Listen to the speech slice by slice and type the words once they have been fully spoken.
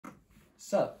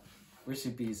Sup, we're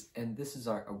Suppes, and this is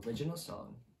our original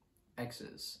song,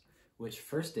 Exes, which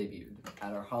first debuted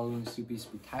at our Halloween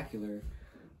Spooktacular,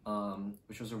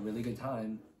 which was a really good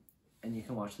time, and you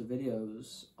can watch the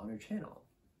videos on our channel,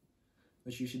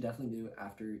 which you should definitely do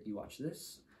after you watch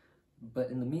this.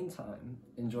 But in the meantime,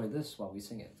 enjoy this while we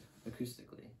sing it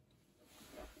acoustically.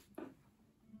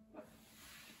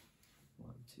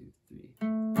 1, 2, 3.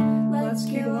 Let's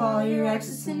kill all your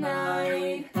exes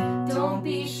tonight. Don't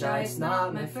be shy, it's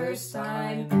not my first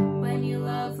time. When you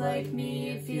love like me,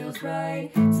 it feels right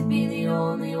to be the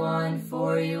only one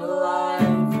for you alive.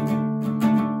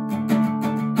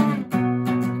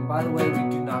 And by the way, we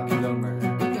do not condone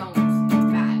murder. We don't. It's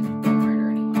bad. Don't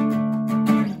murder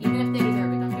anyone. Even if they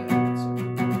deserve it, don't do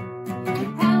it.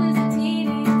 Hell is a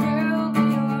teenage girl, but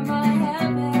you're my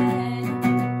heaven.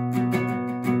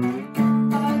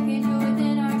 Archangel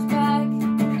within our back.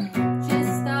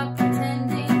 Just stop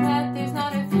pretending that there's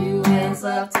not a few hands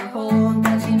left to hold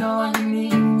that you know under me.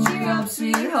 Cheer up,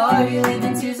 sweetheart, you're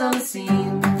leaving tears on the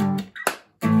scene.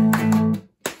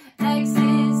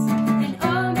 Exes and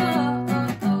oh no,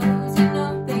 you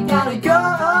know they gotta go.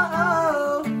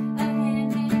 A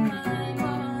hand in mine,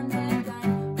 one leg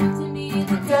down. Come to me,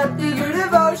 the depth of your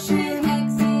devotion.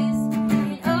 Exes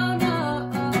and oh no,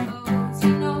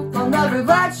 you know they'll never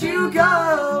let you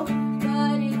go.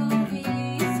 But it'll be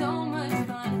so much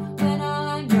fun when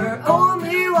I'm your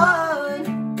only one.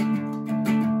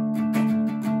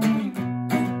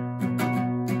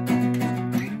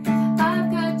 I've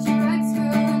got your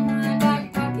ex-girl in my back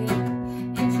pocket,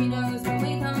 and she knows when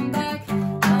we come back.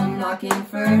 I'm knocking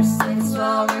first, it's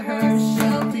well rehearsed.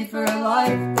 She'll plead for her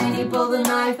life, then you pull the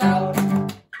knife out.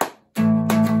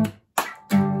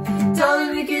 Tell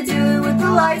me we could do it with the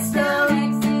lights down.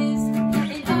 Exes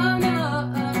and oh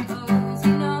no,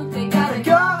 you know they gotta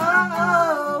go. A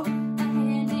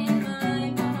hand in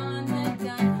mine, one leg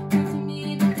down. Prove to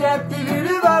me the depth of your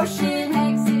devotion.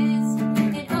 Exes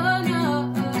and oh no,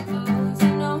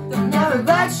 you know they'll never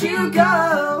let you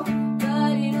go.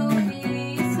 But it'll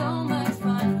be so much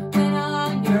fun when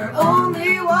I'm your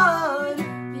only one.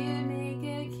 You'd make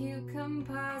a cute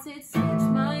composite sketch,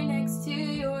 mine next to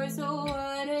yours. Oh,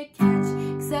 what a catch!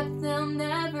 Except they'll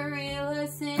never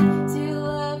listen to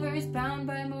lovers bound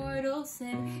by mortal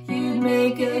sin. You'd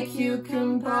make a cute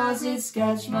composite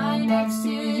sketch, mine next to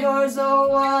yours. Oh,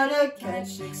 what a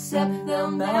catch! Except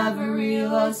they'll never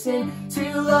listen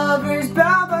to lovers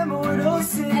bound by mortal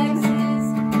sin. Exes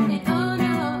and oh no,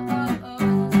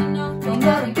 you know they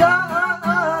gotta go. A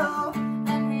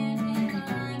hand in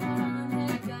mine, one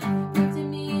leg down. Prove to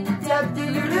me the depth of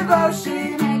your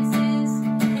devotion. Exes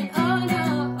and oh no,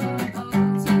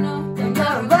 you know they'll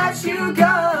never let you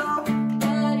go.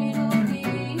 But it'll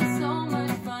be so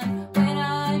much fun when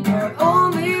I'm your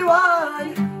only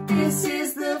one. This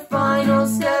is the final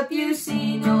step, you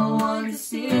see. No one to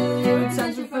steal your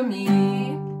attention from me.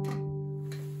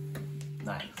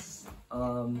 Nice.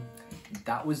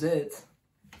 That was it.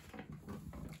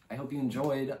 I hope you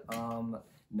enjoyed.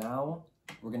 Now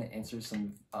we're gonna answer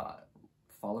some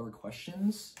follower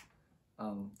questions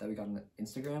that we got on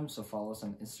Instagram. So follow us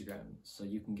on Instagram so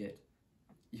you can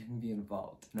be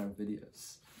involved in our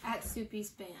videos. At Suppes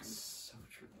Band. So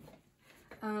true.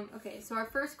 Okay, so our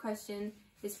first question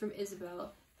is from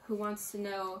Isabel, who wants to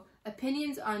know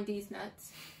opinions on these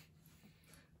nuts.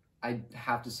 I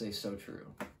have to say, so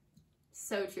true.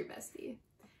 So true, bestie.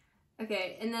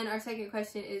 Okay, and then our second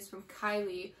question is from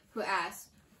Kylie, who asked,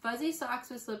 fuzzy socks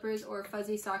with slippers or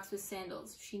fuzzy socks with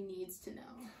sandals? She needs to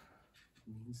know.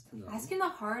 Needs to know. Asking the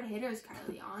hard hitters,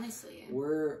 Kylie, honestly.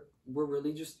 We're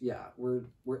really just, yeah, we're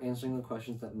answering the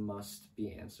questions that must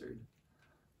be answered.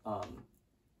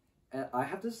 And I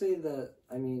have to say that,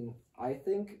 I mean, I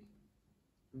think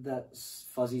that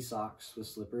fuzzy socks with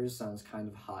slippers sounds kind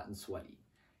of hot and sweaty.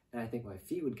 And I think my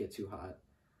feet would get too hot.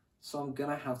 So I'm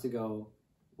gonna have to go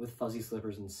with fuzzy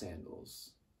slippers and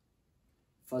sandals.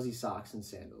 Fuzzy socks and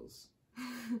sandals.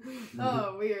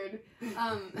 Oh, weird.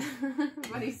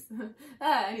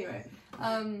 Anyway.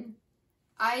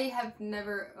 I have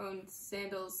never owned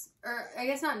sandals, or I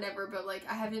guess not never, but like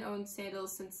I haven't owned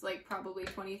sandals since like probably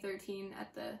 2013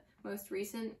 at the most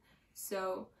recent,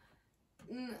 so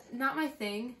not my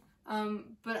thing.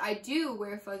 But I do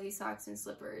wear fuzzy socks and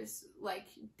slippers like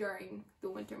during the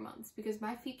winter months because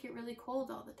my feet get really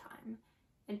cold all the time,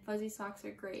 and fuzzy socks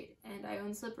are great, and I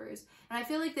own slippers, and I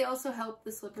feel like they also help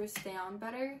the slippers stay on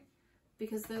better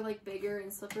because they're like bigger,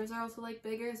 and slippers are also like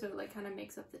bigger, so it like kind of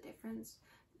makes up the difference.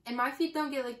 And my feet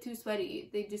don't get like too sweaty,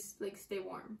 they just like stay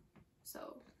warm.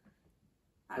 So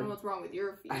I don't know what's wrong with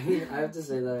your feet. I mean, I have to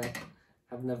say that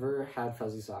have never had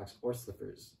fuzzy socks or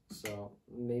slippers, so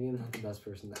maybe I'm not the best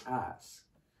person to ask.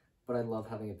 But I love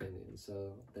having opinions,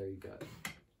 so there you go.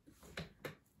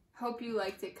 Hope you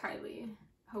liked it, Kylie.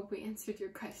 Hope we answered your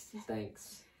question.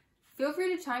 Thanks. Feel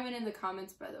free to chime in the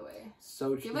comments, by the way.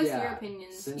 So give us your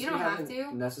opinions. Since you don't we have haven't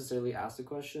to necessarily asked a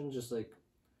question, just like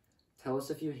tell us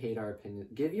if you hate our opinion.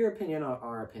 Give your opinion on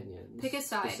our opinions. Pick a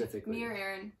side. Specifically. Me or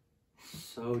Aaron.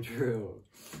 So true.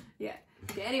 Yeah.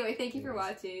 Okay, anyway, thank you for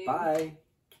watching. Bye.